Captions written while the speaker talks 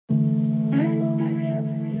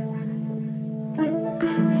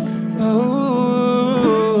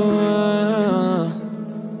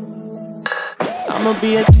I'ma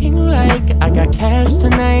be a king like I got cash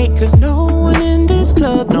tonight. Cause no one in this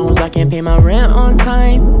club knows I can't pay my rent on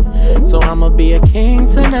time. So I'ma be a king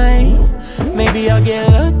tonight. Maybe I'll get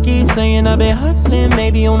lucky saying I've been hustling,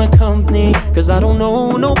 maybe on a company. Cause I don't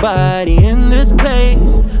know nobody in this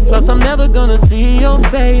place. Plus I'm never gonna see your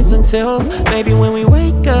face until maybe when we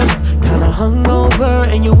wake up kinda hungover,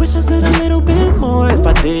 and you wish I said a little bit more. If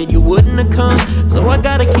I did, you wouldn't have come. So I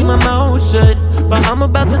gotta keep my mouth shut, but I'm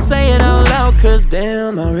about to say it out loud. Cause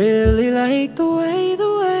damn, I really like the way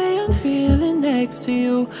I'm feeling next to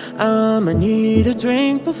you. I'ma need a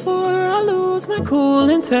drink before I lose my cool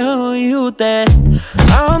and tell you that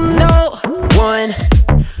I'm no one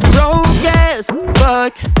broke as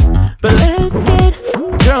fuck. But let's get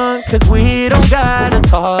drunk, cause we don't gotta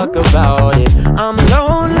talk about it. I'm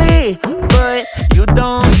lonely, but you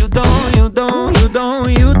don't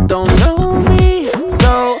know me.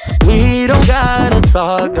 So we don't gotta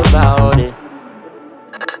talk about it.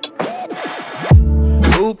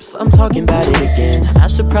 Oops, I'm talking about it again. I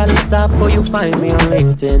should probably stop before you find me on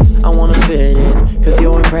LinkedIn. I wanna fit in, cause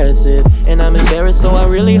you're impressive, and I'm embarrassed, so I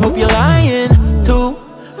really hope you're lying too.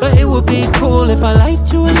 But it would be cool if I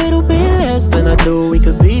liked you a little bit less than I do. We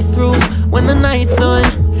could be through when the night's done,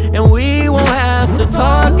 and we won't have to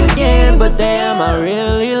talk again. But damn, I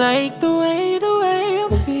really like the way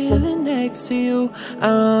I'm feeling next to you.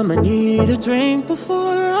 I'ma need a drink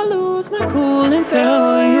before I lose my cool and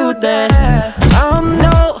tell you that I'm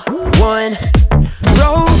no one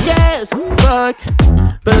broke as fuck.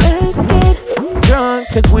 But let's get drunk,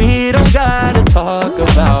 cause we don't gotta talk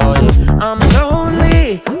about it. I'm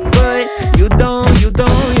lonely, but you don't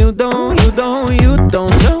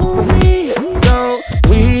know me. So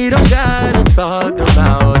we don't gotta talk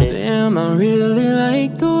about it. Damn, I really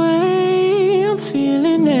like the way I'm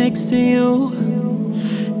feeling next to you.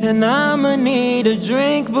 And I'ma need a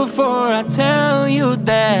drink before I tell you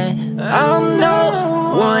that I'm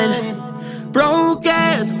no one broke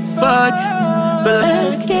as fuck. But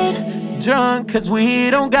let's get drunk, cause we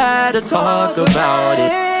don't gotta talk about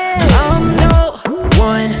it. I'm no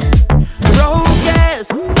one broke as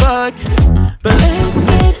fuck. But let's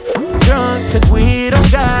get drunk, cause we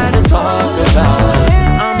don't gotta talk about it.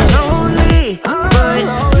 I'm lonely, but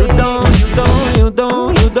you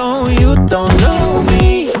don't know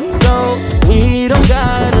me. So we don't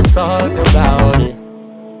gotta talk about it.